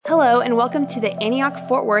Hello, and welcome to the Antioch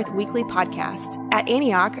Fort Worth Weekly Podcast. At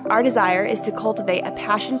Antioch, our desire is to cultivate a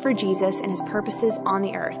passion for Jesus and his purposes on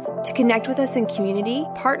the earth. To connect with us in community,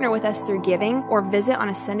 partner with us through giving, or visit on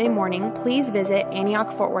a Sunday morning, please visit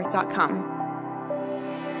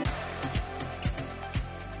AntiochFortWorth.com.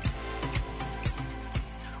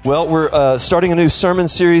 Well, we're starting a new sermon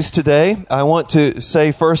series today. I want to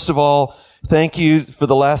say, first of all, thank you for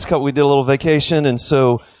the last couple. We did a little vacation, and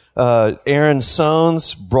so Aaron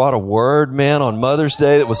Sones brought a word, man, on Mother's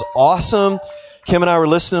Day that was awesome. Kim and I were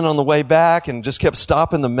listening on the way back and just kept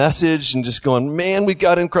stopping the message and just going, man, we've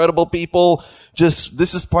got incredible people. Just,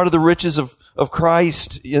 this is part of the riches of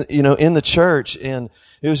Christ, in the church. And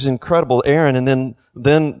it was incredible, Aaron. And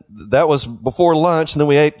then that was before lunch, and then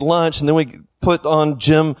we ate lunch, and then we put on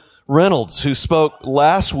Jim Reynolds, who spoke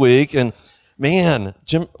last week. And man,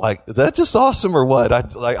 Jim, is that just awesome or what?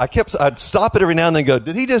 I'd stop it every now and then and go,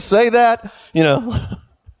 did he just say that?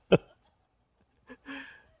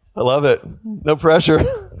 I love it. No pressure.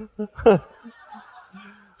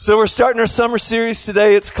 So we're starting our summer series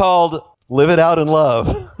today. It's called Live It Out in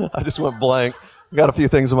Love. I just went blank. Got a few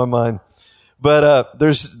things in my mind. But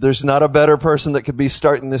there's not a better person that could be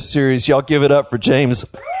starting this series. Y'all give it up for James.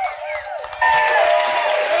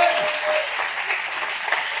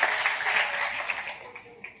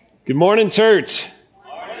 Good morning, church.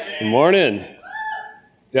 Good morning.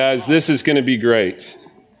 Guys, this is going to be great.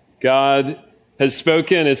 God has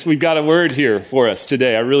spoken. We've got a word here for us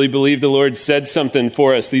today. I really believe the Lord said something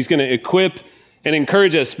for us. He's going to equip and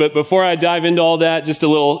encourage us. But before I dive into all that, just a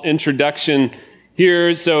little introduction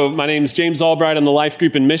here. So my name is James Albright. I'm the Life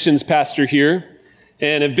Group and Missions Pastor here.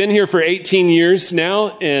 And I've been here for 18 years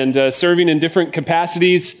now and serving in different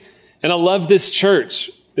capacities. And I love this church.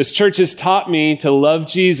 This church has taught me to love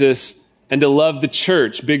Jesus and to love the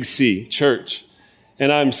church, big C, church. And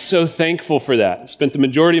I'm so thankful for that. I've spent the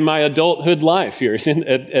majority of my adulthood life here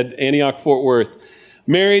at Antioch Fort Worth.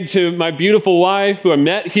 Married to my beautiful wife, who I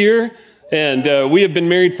met here, and we have been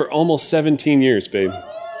married for almost 17 years, babe.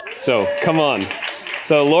 So, come on.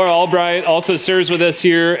 So, Laura Albright also serves with us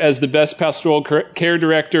here as the best pastoral care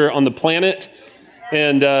director on the planet.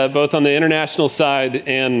 And both on the international side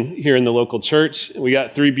and here in the local church. We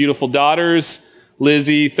got 3 beautiful daughters,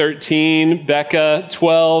 Lizzie, 13, Becca,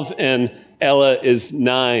 12, and Ella is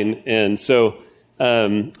 9. And so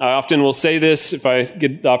I often will say this, if I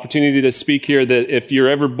get the opportunity to speak here, that if you're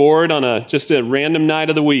ever bored on just a random night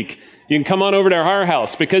of the week, you can come on over to our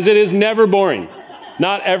house, because it is never boring.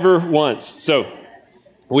 Not ever once. So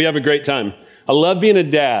we have a great time. I love being a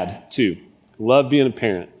dad, too. Love being a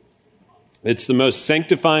parent. It's the most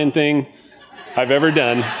sanctifying thing I've ever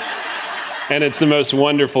done, and it's the most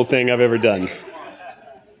wonderful thing I've ever done.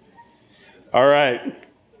 All right.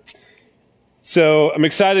 So I'm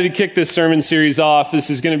excited to kick this sermon series off. This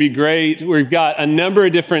is going to be great. We've got a number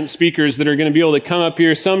of different speakers that are going to be able to come up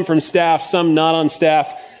here, some from staff, some not on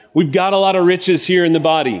staff. We've got a lot of riches here in the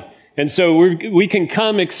body. And so we can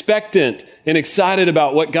come expectant and excited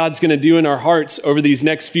about what God's going to do in our hearts over these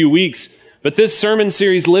next few weeks. But this sermon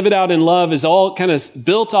series, Live It Out in Love, is all kind of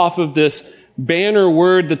built off of this banner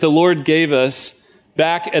word that the Lord gave us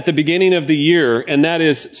back at the beginning of the year. And that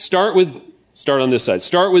is, start on this side.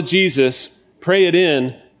 Start with Jesus, pray it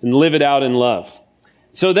in, and live it out in love.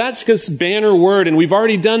 So that's this banner word. And we've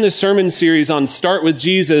already done this sermon series on start with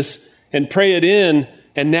Jesus and pray it in.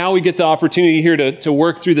 And now we get the opportunity here to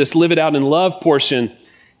work through this live it out in love portion.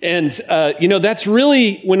 And, that's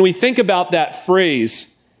really, when we think about that phrase,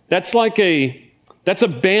 that's a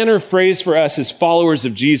banner phrase for us as followers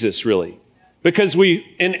of Jesus, really. Because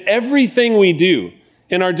in everything we do,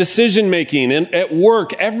 in our decision making, and at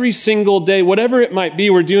work, every single day, whatever it might be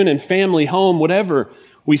we're doing in family, home, whatever,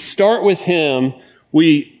 we start with Him,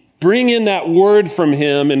 we bring in that word from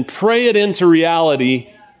Him and pray it into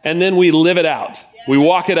reality, and then we live it out. We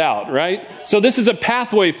walk it out, right? So this is a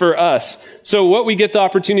pathway for us. So what we get the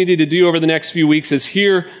opportunity to do over the next few weeks is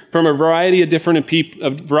hear from a variety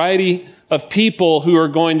of people who are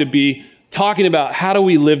going to be talking about how do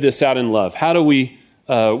we live this out in love? How do we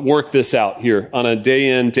work this out here on a day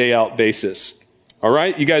in, day out basis? All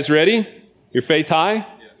right, you guys ready? Your faith high?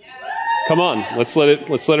 Come on, let's let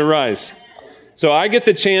it rise. So I get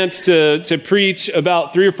the chance to preach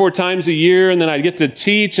about 3 or 4 times a year, and then I get to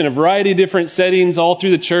teach in a variety of different settings all through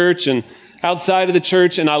the church and outside of the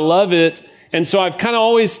church, and I love it. And so I've kind of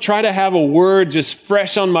always tried to have a word just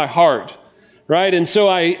fresh on my heart, right? And so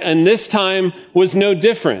and this time was no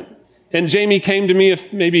different. And Jamie came to me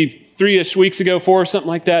maybe 3-ish weeks ago, 4 or something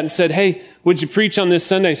like that, and said, hey, would you preach on this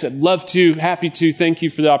Sunday? I said, love to, happy to, thank you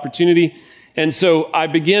for the opportunity. And so I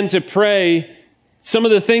began to pray some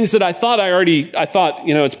of the things that I thought,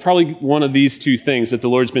 it's probably one of these two things that the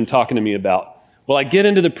Lord's been talking to me about. Well, I get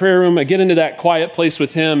into the prayer room, I get into that quiet place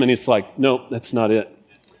with him, and it's like, nope, that's not it.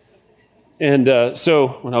 And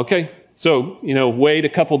wait a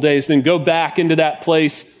couple days, then go back into that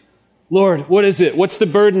place. Lord, what is it? What's the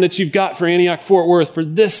burden that you've got for Antioch Fort Worth for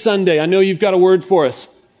this Sunday? I know you've got a word for us.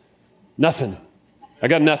 Nothing. I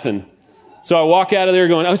got nothing. So I walk out of there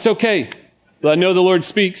going, oh, it's okay. But I know the Lord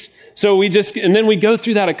speaks. So and then we go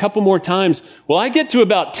through that a couple more times. Well, I get to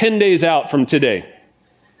about 10 days out from today.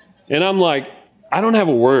 And I'm like, I don't have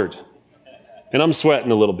a word. And I'm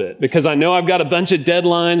sweating a little bit because I know I've got a bunch of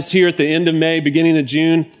deadlines here at the end of May, beginning of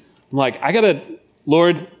June. I'm like,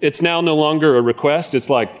 Lord, it's now no longer a request. It's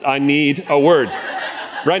like, I need a word,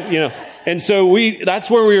 right? And so that's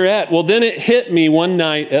where we were at. Well, then it hit me one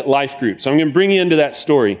night at Life Group. So I'm going to bring you into that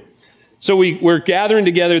story. So we're gathering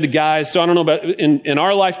together, the guys. So I don't know about, in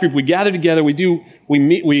our Life Group, we gather together, we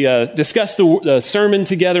discuss the sermon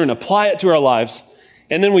together and apply it to our lives.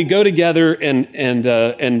 And then we go together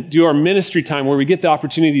and do our ministry time where we get the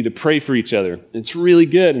opportunity to pray for each other. It's really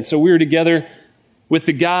good. And so we were together with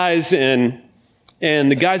the guys and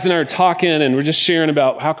the guys and I are talking and we're just sharing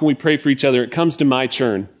about how can we pray for each other. It comes to my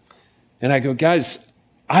turn. And I go, guys,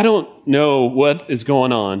 I don't know what is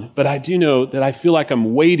going on, but I do know that I feel like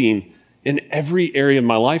I'm waiting in every area of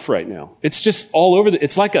my life right now. It's just all over.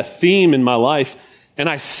 It's like a theme in my life. And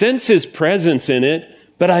I sense his presence in it,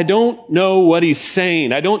 but I don't know what he's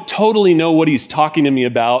saying. I don't totally know what he's talking to me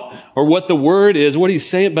about or what the word is, what he's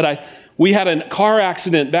saying. But we had a car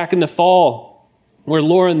accident back in the fall where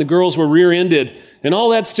Laura and the girls were rear-ended. And all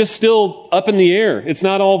that's just still up in the air. It's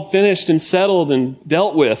not all finished and settled and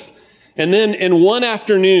dealt with. And then in one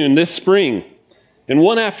afternoon this spring,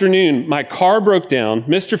 my car broke down.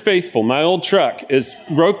 Mr. Faithful, my old truck,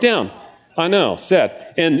 broke down. I know,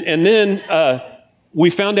 sad. And then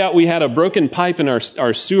we found out we had a broken pipe in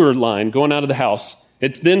our sewer line going out of the house.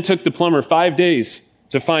 It then took the plumber 5 days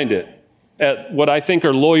to find it at what I think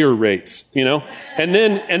are lawyer rates, And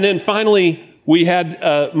then finally we had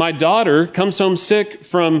my daughter comes home sick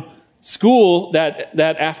from school that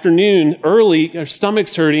afternoon early. Her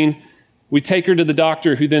stomach's hurting. We take her to the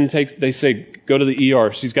doctor who then they say, go to the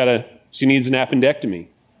ER. She needs an appendectomy.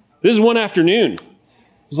 This is one afternoon. It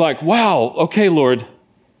was like, wow, okay, Lord,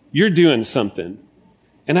 you're doing something.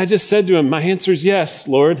 And I just said to him, my answer is yes,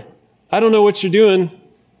 Lord. I don't know what you're doing,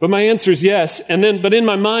 but my answer is yes. But in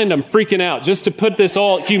my mind, I'm freaking out just to put this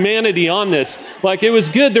all humanity on this. Like it was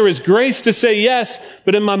good. There was grace to say yes.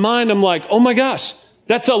 But in my mind, I'm like, oh my gosh,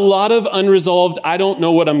 that's a lot of unresolved. I don't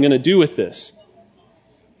know what I'm going to do with this.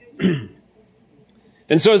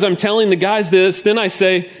 And so as I'm telling the guys this, then I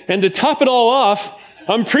say, and to top it all off,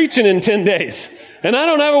 I'm preaching in 10 days. And I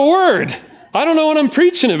don't have a word. I don't know what I'm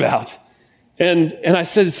preaching about. And I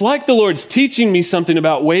said, it's like the Lord's teaching me something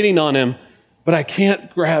about waiting on him, but I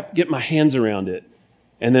can't get my hands around it.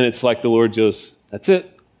 And then it's like the Lord goes, that's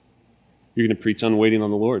it. You're going to preach on waiting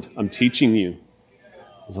on the Lord. I'm teaching you.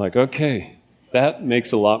 I was like, okay, that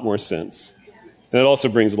makes a lot more sense. And it also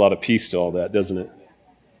brings a lot of peace to all that, doesn't it?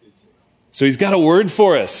 So he's got a word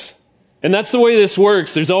for us. And that's the way this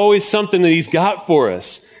works. There's always something that he's got for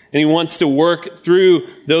us. And he wants to work through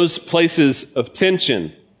those places of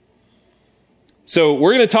tension. So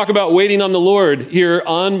we're going to talk about waiting on the Lord here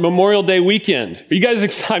on Memorial Day weekend. Are you guys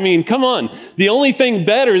excited? I mean, come on. The only thing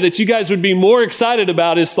better that you guys would be more excited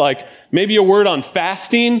about is like maybe a word on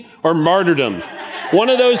fasting or martyrdom. One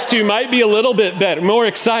of those two might be a little bit better, more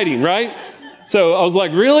exciting, right? So I was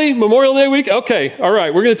like, really? Memorial Day week? Okay, all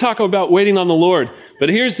right. We're going to talk about waiting on the Lord. But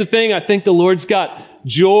here's the thing. I think the Lord's got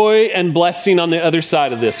joy and blessing on the other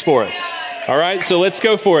side of this for us. All right, so let's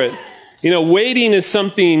go for it. Waiting is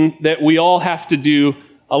something that we all have to do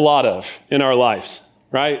a lot of in our lives,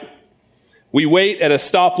 right? We wait at a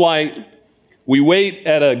stoplight. We wait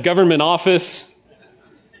at a government office.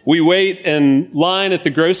 We wait in line at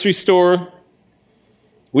the grocery store.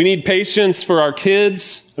 We need patience for our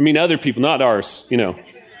kids. Other people, not ours,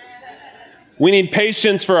 We need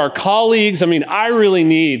patience for our colleagues. I really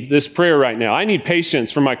need this prayer right now. I need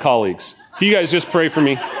patience for my colleagues. Can you guys just pray for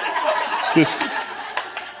me? Just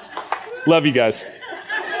love you guys.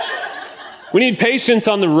 We need patience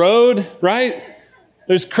on the road, right?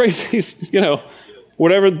 There's crazy,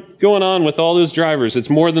 whatever going on with all those drivers. It's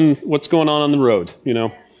more than what's going on the road,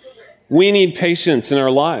 We need patience in our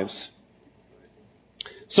lives.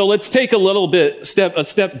 So let's take a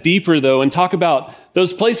step deeper though, and talk about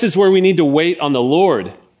those places where we need to wait on the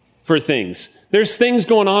Lord for things. There's things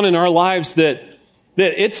going on in our lives that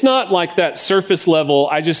it's not like that surface level,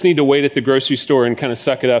 I just need to wait at the grocery store and kind of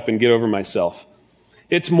suck it up and get over myself.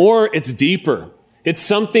 It's deeper. It's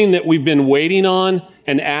something that we've been waiting on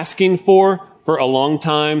and asking for a long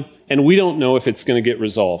time, and we don't know if it's going to get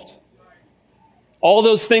resolved. All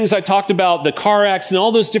those things I talked about, the car accident,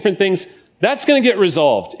 all those different things, that's going to get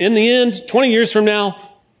resolved. In the end, 20 years from now,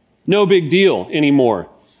 no big deal anymore.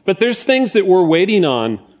 But there's things that we're waiting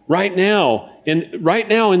on right now in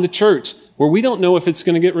the church where we don't know if it's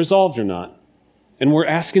going to get resolved or not. And we're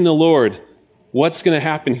asking the Lord, what's going to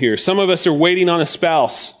happen here? Some of us are waiting on a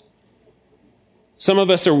spouse. Some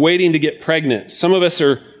of us are waiting to get pregnant. Some of us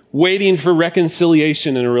are waiting for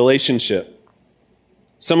reconciliation in a relationship.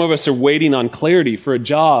 Some of us are waiting on clarity for a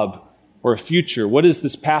job or a future. What is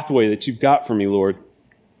this pathway that you've got for me, Lord?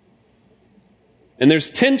 And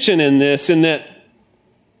there's tension in this, in that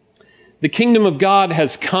the kingdom of God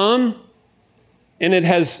has come and it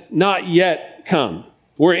has not yet come.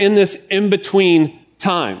 We're in this in-between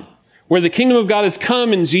time where the kingdom of God has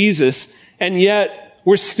come in Jesus, and yet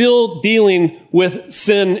we're still dealing with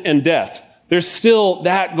sin and death. There's still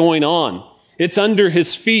that going on. It's under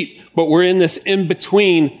his feet, but we're in this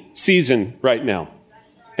in-between season right now.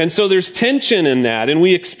 And so there's tension in that, and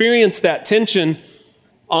we experience that tension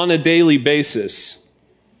on a daily basis.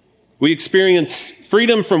 We experience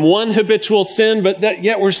freedom from one habitual sin, but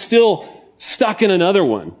yet we're still stuck in another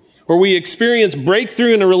one. Or we experience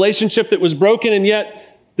breakthrough in a relationship that was broken, and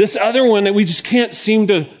yet this other one that we just can't seem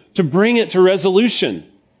to bring it to resolution.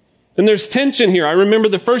 And there's tension here. I remember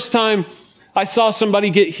the first time I saw somebody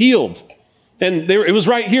get healed. And it was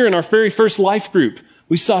right here in our very first life group.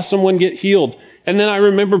 We saw someone get healed. And then I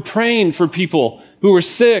remember praying for people who were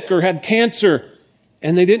sick or had cancer,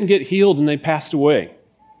 and they didn't get healed and they passed away.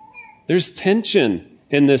 There's tension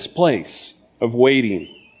in this place of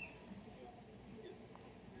waiting.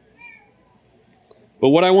 But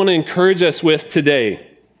what I want to encourage us with today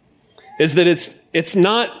is that it's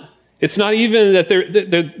not even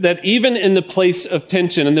that even in the place of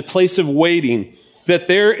tension, in the place of waiting, that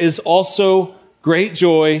there is also great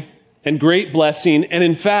joy and great blessing. And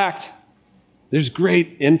in fact, there's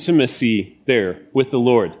great intimacy there with the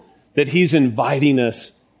Lord that he's inviting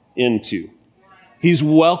us into. He's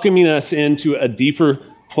welcoming us into a deeper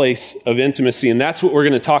place of intimacy. And that's what we're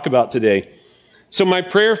going to talk about today. So my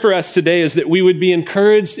prayer for us today is that we would be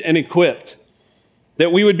encouraged and equipped,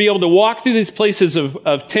 that we would be able to walk through these places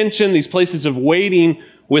of tension, these places of waiting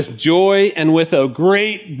with joy and with a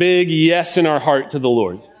great big yes in our heart to the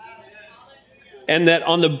Lord. And that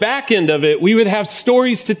on the back end of it, we would have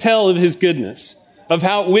stories to tell of his goodness, of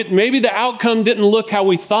how maybe the outcome didn't look how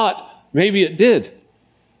we thought. Maybe it did.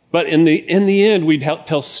 But in the end, we'd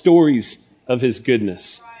tell stories of his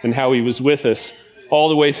goodness and how he was with us all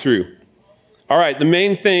the way through. All right, the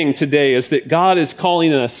main thing today is that God is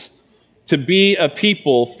calling us to be a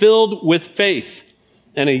people filled with faith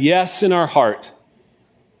and a yes in our heart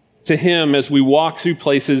to him as we walk through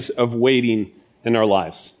places of waiting in our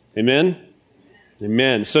lives. Amen?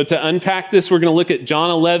 Amen. So to unpack this, we're going to look at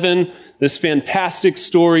John 11, this fantastic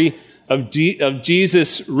story of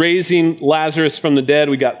Jesus raising Lazarus from the dead.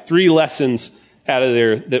 We got 3 lessons out of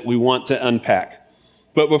there that we want to unpack.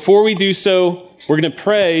 But before we do so, we're going to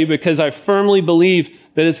pray, because I firmly believe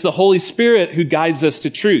that it's the Holy Spirit who guides us to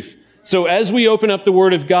truth. So as we open up the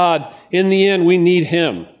Word of God, in the end, we need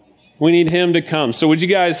him. We need him to come. So would you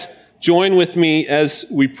guys join with me as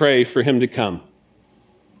we pray for him to come?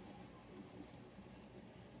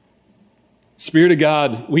 Spirit of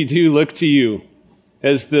God, we do look to you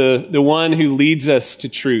as the one who leads us to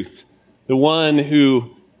truth, the one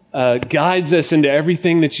who guides us into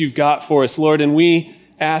everything that you've got for us, Lord. And we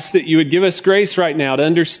ask that you would give us grace right now to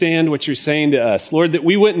understand what you're saying to us, Lord, that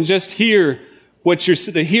we wouldn't just hear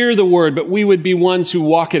hear the word, but we would be ones who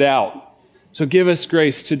walk it out. So give us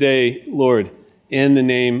grace today, Lord, in the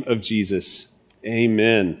name of Jesus.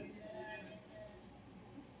 Amen.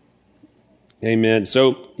 Amen.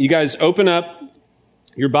 So you guys open up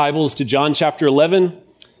your Bibles to John chapter 11,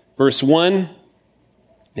 verse 1,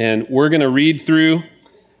 and we're going to read through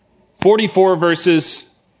 44 verses,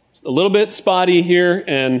 a little bit spotty here,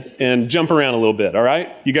 and jump around a little bit, all right?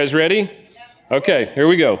 You guys ready? Okay, here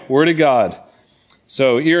we go. Word of God.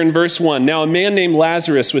 So here in verse 1, now a man named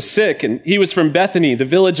Lazarus was sick, and he was from Bethany, the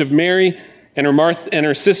village of Mary and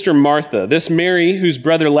her sister Martha. This Mary, whose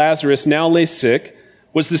brother Lazarus now lay sick,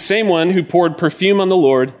 was the same one who poured perfume on the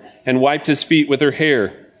Lord and wiped his feet with her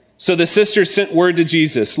hair. So the sister sent word to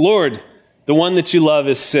Jesus, Lord, the one that you love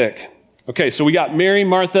is sick. Okay, so we got Mary,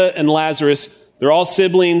 Martha, and Lazarus. They're all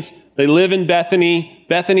siblings. They live in Bethany.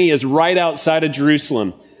 Bethany is right outside of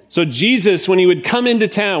Jerusalem. So Jesus, when he would come into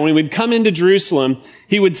town, when he would come into Jerusalem,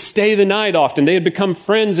 he would stay the night often. They had become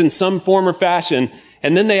friends in some form or fashion,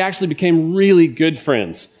 and then they actually became really good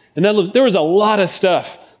friends. And there was a lot of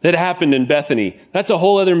stuff that happened in Bethany. That's a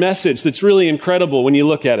whole other message that's really incredible when you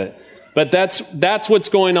look at it. But that's what's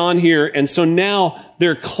going on here. And so now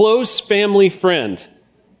their close family friend,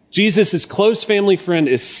 Jesus' close family friend,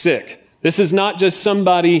 is sick. This is not just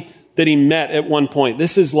somebody that he met at one point.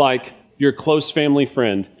 This is like your close family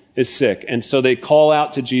friend is sick. And so they call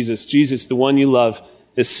out to Jesus, Jesus, the one you love,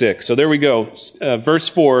 is sick. So there we go. Verse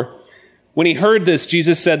 4, when he heard this,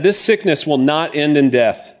 Jesus said, this sickness will not end in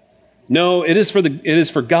death. No, it is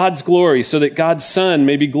for God's glory, so that God's Son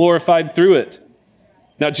may be glorified through it.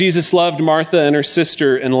 Now Jesus loved Martha and her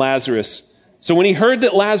sister and Lazarus. So when he heard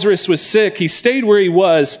that Lazarus was sick, he stayed where he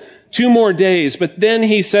was 2 more days. But then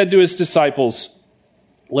he said to his disciples,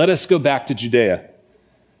 let us go back to Judea.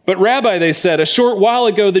 But Rabbi, they said, a short while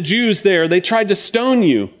ago, the Jews there, they tried to stone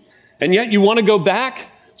you, and yet you want to go back?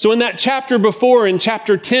 So in that chapter before, in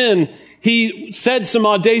chapter 10, he said some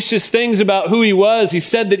audacious things about who he was. He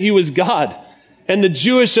said that he was God. And the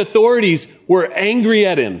Jewish authorities were angry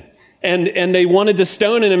at him, and they wanted to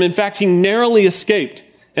stone him. In fact, he narrowly escaped.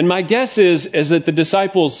 And my guess is that the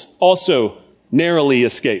disciples also narrowly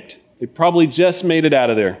escaped. They probably just made it out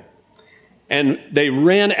of there. And they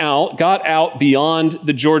got out beyond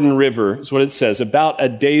the Jordan River, is what it says, about a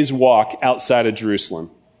day's walk outside of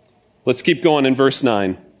Jerusalem. Let's keep going in verse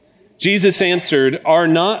 9. Jesus answered,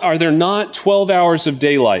 are there not 12 hours of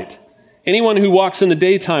daylight? Anyone who walks in the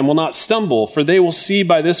daytime will not stumble, for they will see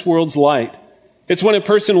by this world's light. It's when a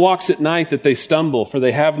person walks at night that they stumble, for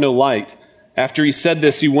they have no light. After he said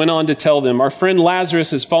this, he went on to tell them, our friend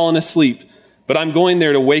Lazarus has fallen asleep, but I'm going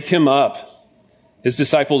there to wake him up. His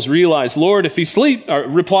disciples replied, Lord, if he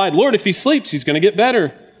sleeps, he's going to get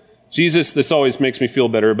better. Jesus, this always makes me feel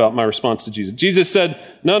better about my response to Jesus. Jesus said,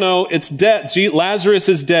 no, it's dead. Lazarus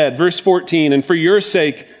is dead. Verse 14, and for your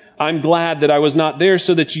sake, I'm glad that I was not there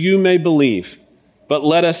so that you may believe. But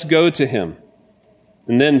let us go to him.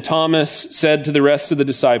 And then Thomas said to the rest of the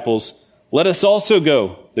disciples, let us also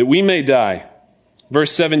go, that we may die.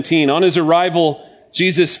 Verse 17, on his arrival,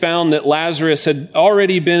 Jesus found that Lazarus had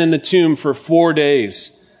already been in the tomb for 4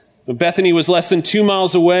 days. Bethany was less than 2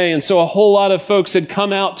 miles away, and so a whole lot of folks had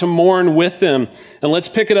come out to mourn with them. And let's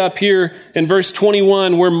pick it up here in verse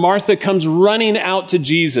 21, where Martha comes running out to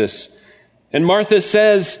Jesus. And Martha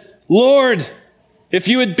says, Lord, if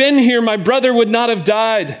you had been here, my brother would not have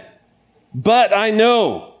died. But I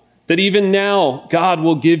know that even now God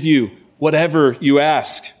will give you whatever you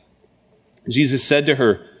ask. Jesus said to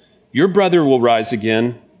her, your brother will rise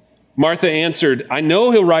again. Martha answered, I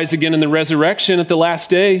know he'll rise again in the resurrection at the last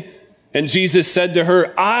day. And Jesus said to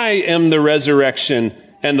her, I am the resurrection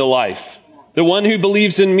and the life. The one who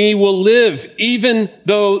believes in me will live even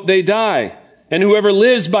though they die. And whoever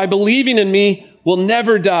lives by believing in me will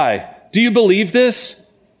never die. Do you believe this?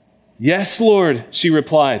 Yes, Lord, she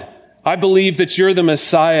replied. I believe that you're the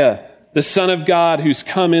Messiah, the Son of God who's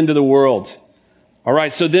come into the world. All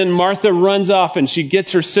right, so then Martha runs off and she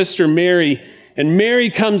gets her sister Mary, and Mary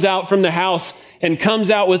comes out from the house and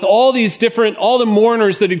comes out with all the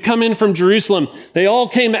mourners that had come in from Jerusalem. They all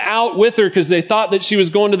came out with her because they thought that she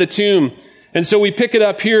was going to the tomb. And so we pick it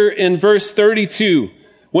up here in verse 32.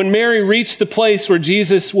 When Mary reached the place where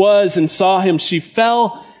Jesus was and saw him, she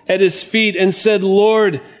fell at his feet and said,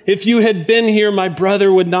 Lord, if you had been here, my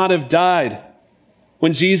brother would not have died.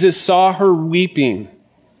 When Jesus saw her weeping,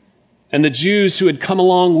 and the Jews who had come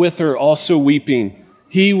along with her also weeping,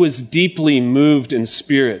 he was deeply moved in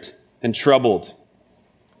spirit and troubled.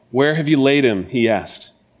 Where have you laid him? He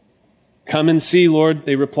asked. Come and see, Lord,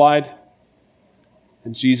 they replied.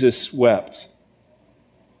 And Jesus wept.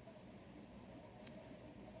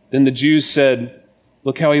 Then the Jews said,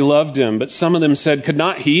 look how he loved him. But some of them said, could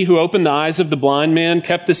not he who opened the eyes of the blind man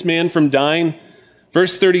kept this man from dying?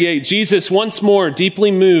 Verse 38, Jesus, once more,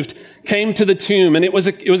 deeply moved, came to the tomb, and it was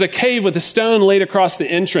a cave with a stone laid across the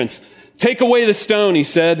entrance. Take away the stone, he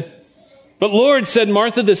said. But Lord, said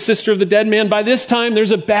Martha, the sister of the dead man, by this time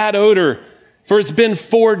there's a bad odor, for it's been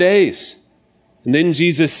 4 days. And then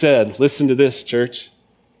Jesus said, listen to this, church.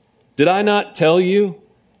 Did I not tell you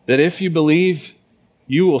that if you believe,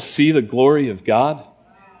 you will see the glory of God?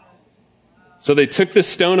 So they took the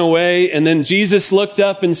stone away, and then Jesus looked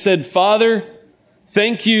up and said, Father,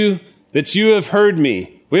 thank you that you have heard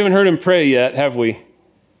me. We haven't heard him pray yet, have we?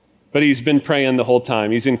 But he's been praying the whole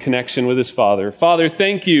time. He's in connection with his Father. Father,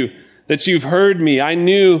 thank you that you've heard me. I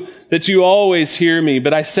knew that you always hear me,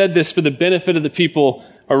 but I said this for the benefit of the people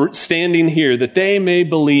standing here, that they may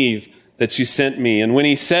believe that you sent me. And when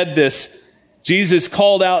he said this, Jesus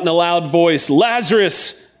called out in a loud voice,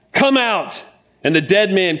 Lazarus, come out! And the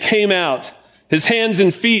dead man came out, his hands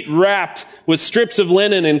and feet wrapped with strips of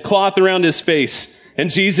linen and cloth around his face, And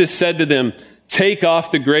Jesus said to them, "Take off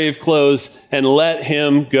the grave clothes and let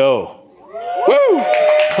him go." Woo!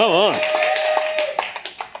 Come on.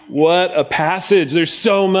 What a passage. There's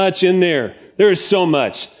so much in there. There is so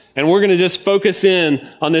much. And we're going to just focus in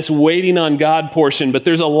on this waiting on God portion, but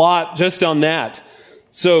there's a lot just on that.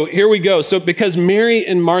 So here we go. So because Mary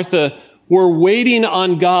and Martha were waiting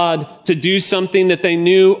on God to do something that they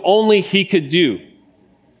knew only he could do.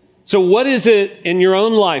 So what is it in your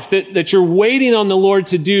own life that you're waiting on the Lord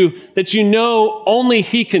to do that you know only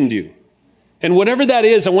he can do? And whatever that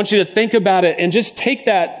is, I want you to think about it and just take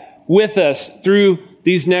that with us through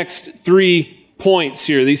these next 3 points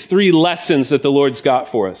here, these 3 lessons that the Lord's got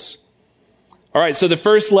for us. All right, so the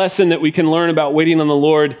first lesson that we can learn about waiting on the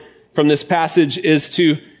Lord from this passage is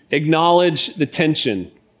to acknowledge the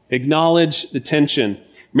tension. Acknowledge the tension.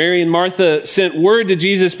 Mary and Martha sent word to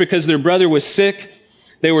Jesus because their brother was sick.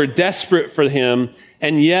 They were desperate for him,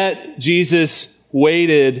 and yet Jesus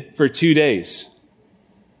waited for 2 days.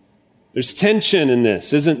 There's tension in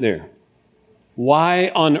this, isn't there?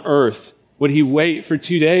 Why on earth would he wait for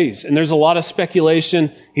 2 days? And there's a lot of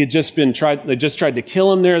speculation. They just tried to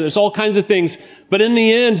kill him there. There's all kinds of things. But in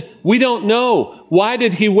the end, we don't know. Why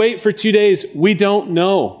did he wait for 2 days? We don't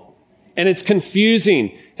know. And it's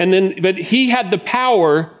confusing. But he had the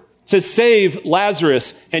power to save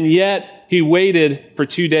Lazarus, and yet he waited for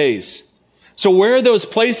 2 days. So where are those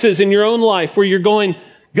places in your own life where you're going,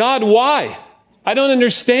 God, why? I don't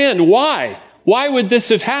understand. Why? Why would this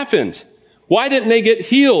have happened? Why didn't they get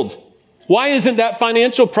healed? Why isn't that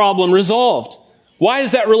financial problem resolved? Why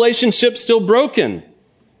is that relationship still broken?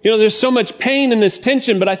 There's so much pain in this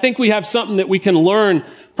tension, but I think we have something that we can learn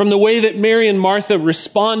from the way that Mary and Martha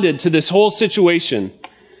responded to this whole situation.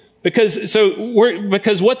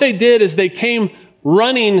 Because what they did is they came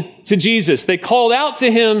running to Jesus. They called out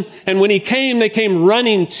to him, and when he came, they came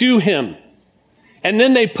running to him. And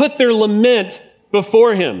then they put their lament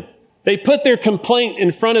before him. They put their complaint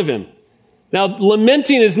in front of him. Now,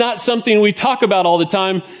 lamenting is not something we talk about all the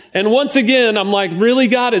time. And once again, I'm like, really,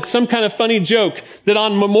 God? It's some kind of funny joke that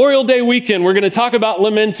on Memorial Day weekend, we're going to talk about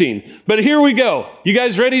lamenting. But here we go. You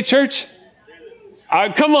guys ready, church?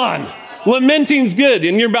 Come on. Lamenting's good,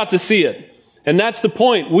 and you're about to see it. And that's the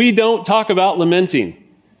point. We don't talk about lamenting.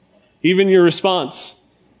 Even your response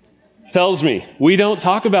tells me we don't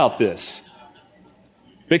talk about this.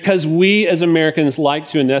 Because we as Americans like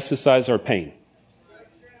to anesthetize our pain.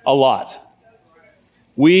 A lot.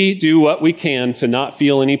 We do what we can to not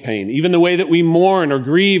feel any pain. Even the way that we mourn or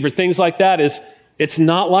grieve or things like that it's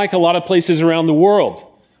not like a lot of places around the world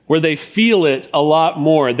where they feel it a lot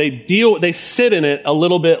more. They sit in it a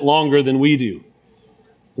little bit longer than we do.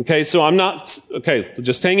 Okay, so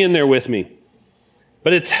just hang in there with me.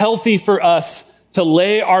 But it's healthy for us to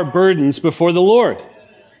lay our burdens before the Lord.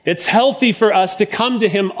 It's healthy for us to come to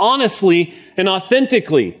him honestly and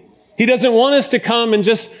authentically. He doesn't want us to come and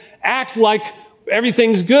just act like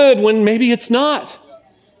everything's good when maybe it's not.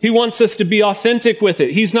 He wants us to be authentic with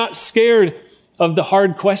it. He's not scared of the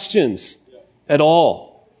hard questions at all.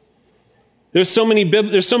 There's so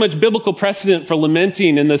much biblical precedent for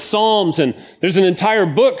lamenting in the Psalms, and there's an entire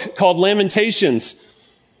book called Lamentations.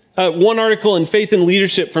 One article in Faith and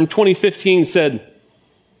Leadership from 2015 said,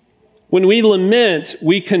 "When we lament,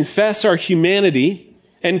 we confess our humanity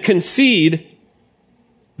and concede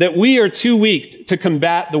that we are too weak to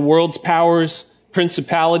combat the world's powers,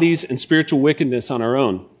 principalities, and spiritual wickedness on our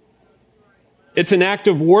own." It's an act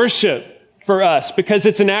of worship for us because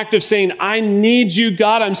it's an act of saying, I need you,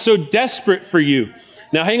 God. I'm so desperate for you.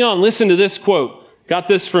 Now, hang on. Listen to this quote. Got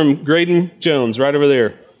this from Graydon Jones right over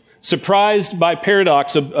there. Surprised by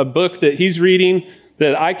Paradox, a book that he's reading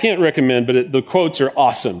that I can't recommend, but the quotes are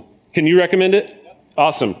awesome. Can you recommend it?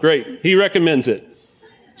 Awesome. Great. He recommends it.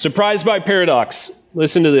 Surprised by Paradox.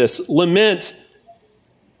 Listen to this. Lament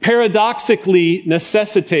paradoxically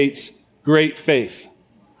necessitates great faith.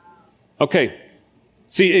 Okay.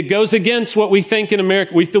 See, it goes against what we think in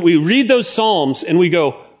America. We read those Psalms and we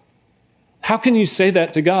go, how can you say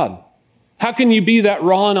that to God? How can you be that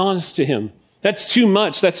raw and honest to him? That's too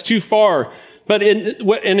much. That's too far.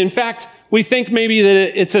 In fact, we think maybe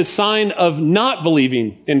that it's a sign of not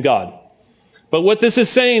believing in God. But what this is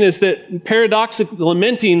saying is that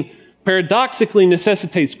lamenting paradoxically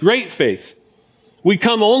necessitates great faith. We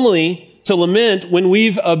come only to lament when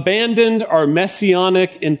we've abandoned our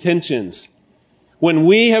messianic intentions, when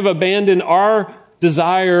we have abandoned our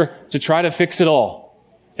desire to try to fix it all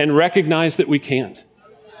and recognize that we can't.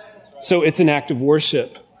 So it's an act of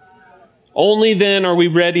worship. Only then are we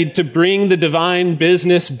ready to bring the divine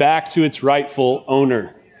business back to its rightful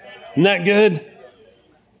owner. Isn't that good?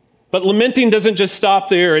 But lamenting doesn't just stop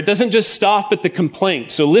there. It doesn't just stop at the complaint.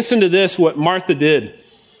 So listen to this, what Martha did.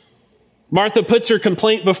 Martha puts her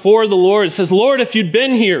complaint before the Lord. It says, Lord, if you'd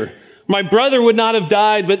been here, my brother would not have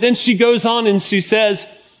died. But then she goes on and she says,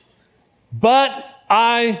 but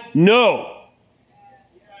I know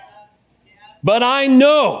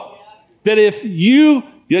that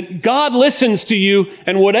if God listens to you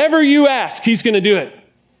and whatever you ask, he's going to do it.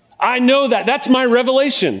 I know that. That's my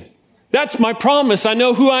revelation. That's my promise. I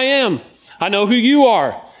know who I am. I know who you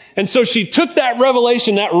are. And so she took that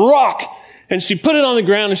revelation, that rock, and she put it on the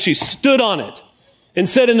ground and she stood on it and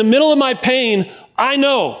said, in the middle of my pain, I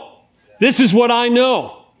know. This is what I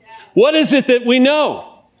know. What is it that we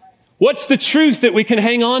know? What's the truth that we can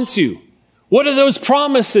hang on to? What are those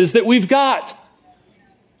promises that we've got?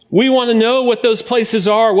 We want to know what those places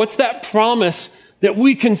are. What's that promise that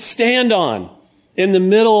we can stand on in the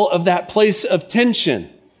middle of that place of tension?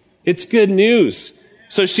 It's good news.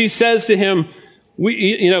 So she says to him,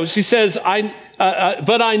 she says,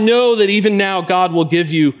 but I know that even now God will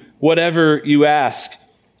give you whatever you ask.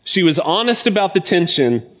 She was honest about the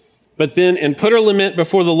tension, and put her lament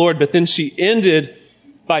before the Lord, but then she ended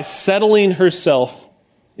by settling herself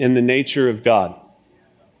in the nature of God.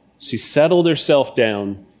 She settled herself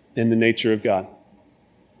down in the nature of God.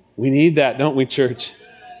 We need that, don't we, church?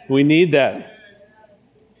 We need that.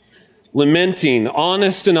 Lamenting,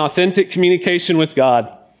 honest and authentic communication with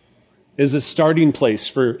God is a starting place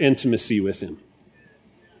for intimacy with him.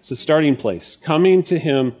 It's a starting place, coming to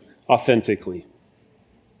him authentically.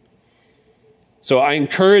 So I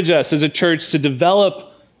encourage us as a church to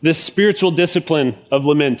develop this spiritual discipline of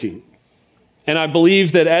lamenting. And I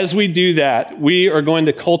believe that as we do that, we are going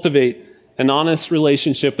to cultivate an honest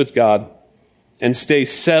relationship with God and stay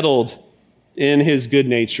settled in his good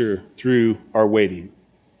nature through our waiting.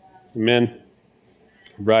 Amen.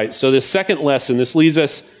 Right. So this second lesson, this leads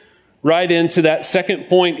us right into that second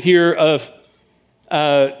point here of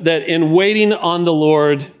that in waiting on the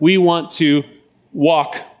Lord, we want to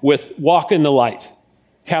walk in the light.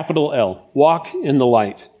 Capital L. Walk in the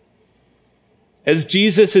light. As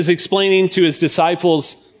Jesus is explaining to his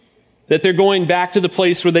disciples that they're going back to the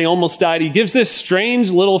place where they almost died, he gives this strange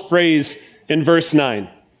little phrase in verse 9.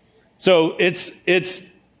 So it's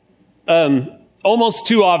almost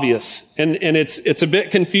too obvious, and it's a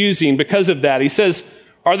bit confusing because of that. He says,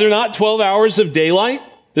 are there not 12 hours of daylight?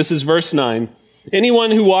 This is verse 9. Anyone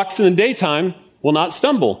who walks in the daytime will not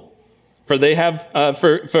stumble, for they have,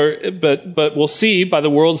 but will see by the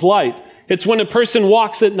world's light. It's when a person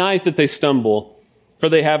walks at night that they stumble, for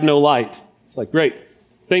they have no light. It's like, great.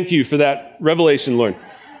 Thank you for that revelation, Lord.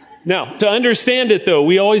 Now, to understand it, though,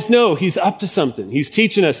 we always know he's up to something. He's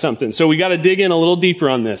teaching us something. So we got to dig in a little deeper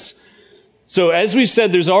on this. So as we've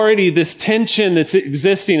said, there's already this tension that's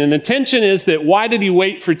existing. And the tension is that why did he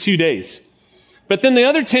wait for 2 days? But then the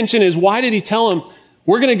other tension is, why did he tell them,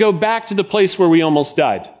 we're going to go back to the place where we almost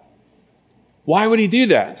died? Why would he do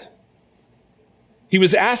that? He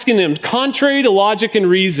was asking them, contrary to logic and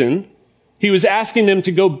reason, he was asking them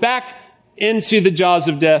to go back into the jaws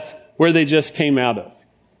of death where they just came out of.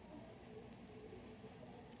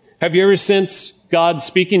 Have you ever sensed God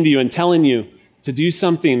speaking to you and telling you to do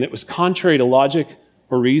something that was contrary to logic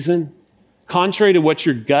or reason? Contrary to what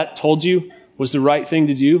your gut told you was the right thing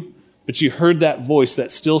to do? But you heard that voice,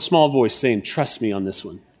 that still small voice saying, trust me on this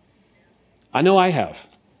one. I know I have.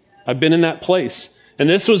 I've been in that place. And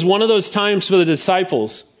this was one of those times for the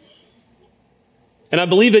disciples. And I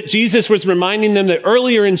believe that Jesus was reminding them that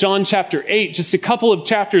earlier in John chapter 8, just a couple of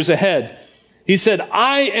chapters ahead, he said,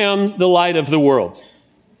 I am the light of the world.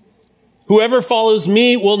 Whoever follows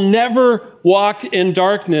me will never walk in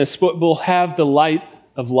darkness, but will have the light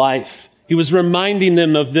of life. He was reminding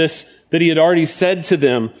them of this that he had already said to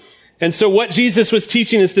them. And so what Jesus was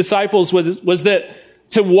teaching his disciples was that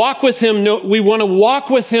to walk with him, we want to walk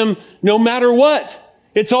with him no matter what.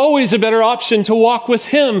 It's always a better option to walk with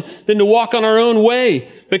him than to walk on our own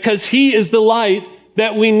way, because he is the light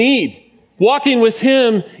that we need. Walking with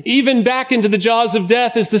him, even back into the jaws of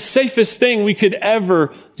death, is the safest thing we could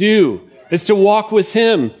ever do, is to walk with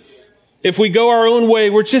him. If we go our own way,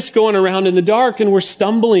 we're just going around in the dark and we're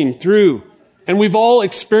stumbling through. And we've all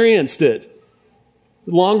experienced it.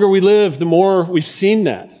 The longer we live, the more we've seen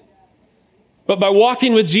that. But by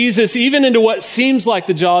walking with Jesus, even into what seems like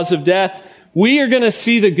the jaws of death, we are going to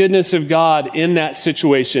see the goodness of God in that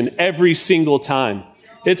situation every single time.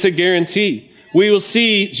 It's a guarantee. We will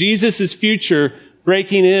see Jesus' future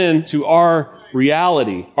breaking into our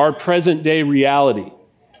reality, our present day reality.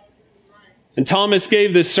 And Thomas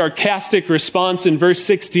gave this sarcastic response in verse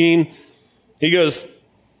 16. He goes,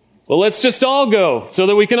 well, let's just all go so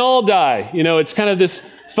that we can all die. You know, it's kind of this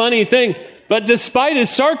funny thing. But despite his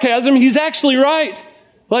sarcasm, he's actually right.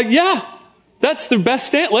 Like, yeah, that's the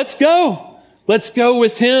best. Let's go. Let's go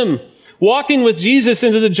with him. Walking with Jesus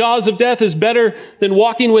into the jaws of death is better than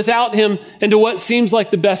walking without him into what seems like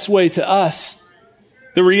the best way to us.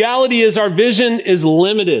 The reality is our vision is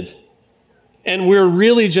limited, and we're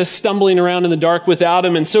really just stumbling around in the dark without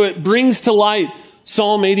him. And so it brings to light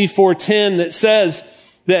Psalm 84:10 that says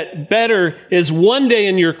that better is one day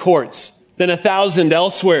in your courts than 1,000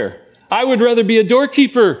 elsewhere. I would rather be a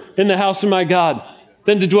doorkeeper in the house of my God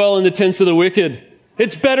than to dwell in the tents of the wicked.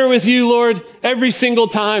 It's better with you, Lord. Every single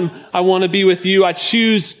time I want to be with you. I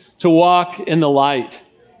choose to walk in the light.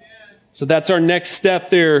 So that's our next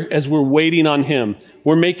step there as we're waiting on him.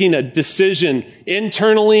 We're making a decision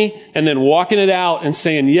internally and then walking it out and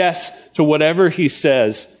saying yes to whatever he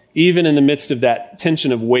says, even in the midst of that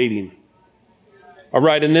tension of waiting. All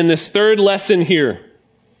right, and then this third lesson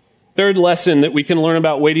that we can learn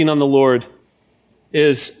about waiting on the Lord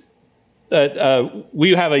is that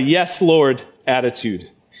we have a yes, Lord attitude.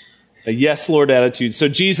 A yes, Lord attitude. So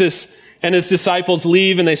Jesus and his disciples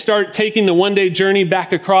leave and they start taking the one-day journey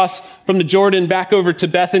back across from the Jordan back over to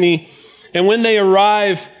Bethany. And when they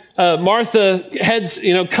arrive, Martha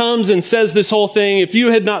comes and says this whole thing. If you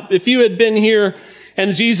had been here,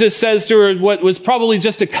 and Jesus says to her what was probably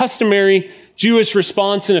just a customary Jewish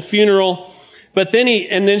response in a funeral. But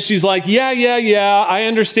then she's like, yeah, I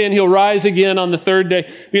understand he'll rise again on the third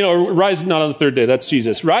day. Rise not on the third day, that's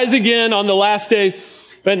Jesus. Rise again on the last day.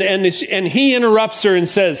 And he interrupts her and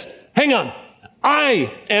says, hang on,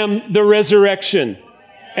 I am the resurrection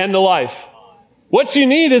and the life. What you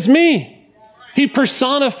need is me. He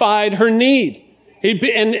personified her need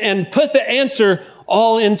and put the answer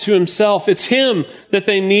all into himself. It's him that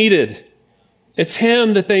they needed. It's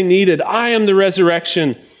him that they needed. I am the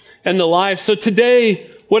resurrection and the life. So today,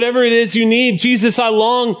 whatever it is you need, Jesus, I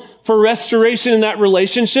long for restoration in that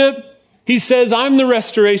relationship. He says, I'm the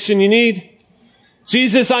restoration you need.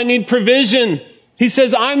 Jesus, I need provision. He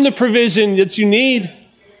says, I'm the provision that you need.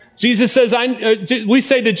 Jesus says, we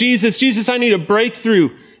say to Jesus, I need a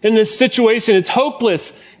breakthrough in this situation. It's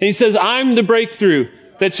hopeless. And he says, I'm the breakthrough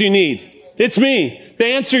that you need. It's me. The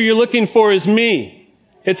answer you're looking for is me.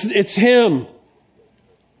 It's him.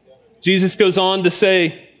 Jesus goes on to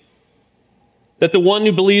say that the one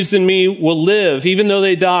who believes in me will live even though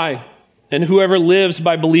they die. And whoever lives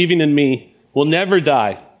by believing in me will never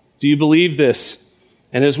die. Do you believe this?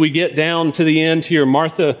 And as we get down to the end here,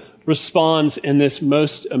 Martha responds in this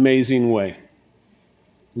most amazing way.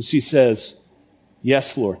 And she says,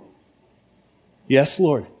 yes, Lord. Yes,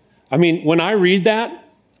 Lord. I mean, when I read that,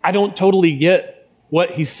 I don't totally get what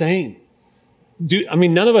he's saying.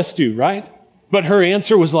 None of us do, right? But her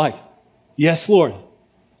answer was like, yes, Lord.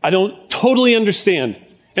 I don't totally understand.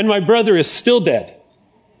 And my brother is still dead.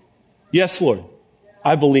 Yes, Lord.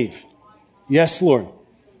 I believe. Yes, Lord.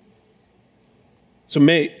 So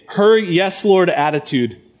may her yes, Lord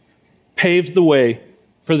attitude paved the way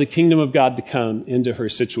for the kingdom of God to come into her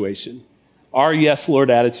situation. Our yes, Lord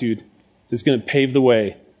attitude is going to pave the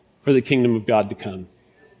way for the kingdom of God to come.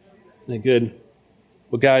 Isn't that good?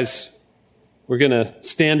 Well, guys, we're going to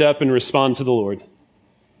stand up and respond to the Lord.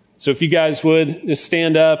 So if you guys would just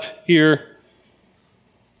stand up here,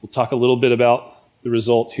 we'll talk a little bit about the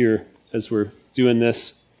result here as we're doing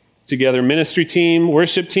this together. Ministry team,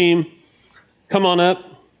 worship team, come on up.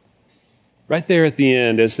 Right there at the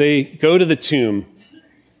end as they go to the tomb.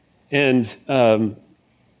 And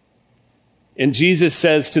Jesus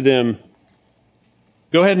says to them,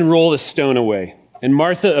 go ahead and roll the stone away. And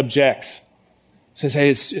Martha objects, says,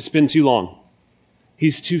 hey, it's been too long.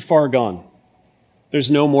 He's too far gone.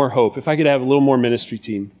 There's no more hope. If I could have a little more ministry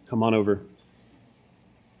team, come on over.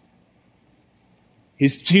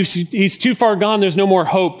 He's too far gone. There's no more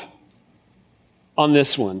hope on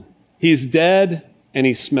this one. He's dead and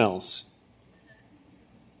he smells.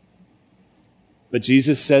 But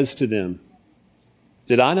Jesus says to them,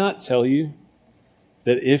 did I not tell you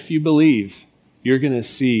that if you believe, you're going to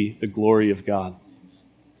see the glory of God?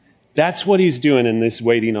 That's what he's doing in this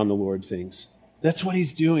waiting on the Lord things. That's what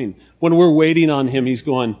he's doing. When we're waiting on him, he's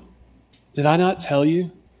going, did I not tell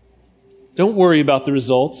you? Don't worry about the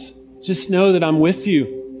results. Just know that I'm with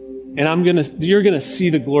you. And you're going to see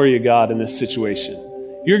the glory of God in this situation.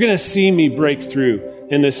 You're going to see me break through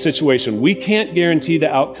in this situation. We can't guarantee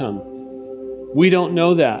the outcome. We don't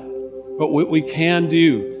know that. But what we can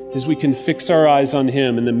do is we can fix our eyes on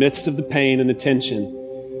him in the midst of the pain and the tension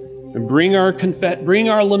and bring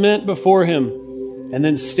our lament before him and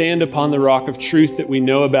then stand upon the rock of truth that we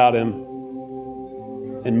know about him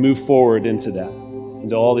and move forward into that.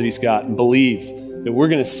 into all that he's got and believe that we're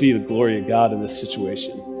going to see the glory of God in this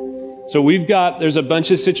situation. So there's a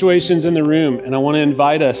bunch of situations in the room, and I want to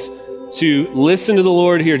invite us to listen to the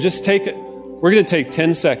Lord here. We're going to take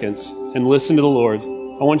 10 seconds and listen to the Lord.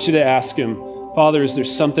 I want you to ask him, Father, is there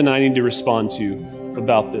something I need to respond to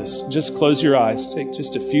about this? Just close your eyes. Take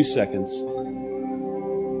just a few seconds.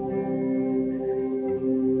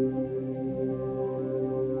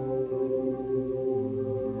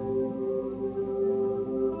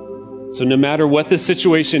 So no matter what the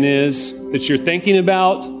situation is that you're thinking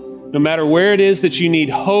about, no matter where it is that you need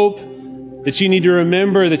hope, that you need to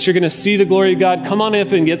remember that you're going to see the glory of God, come on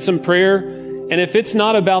up and get some prayer. And if it's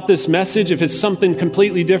not about this message, if it's something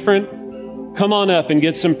completely different, come on up and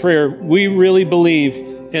get some prayer. We really believe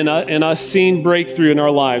in us seeing breakthrough in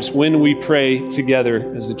our lives when we pray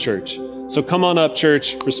together as a church. So come on up,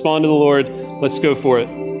 church. Respond to the Lord. Let's go for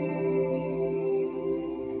it.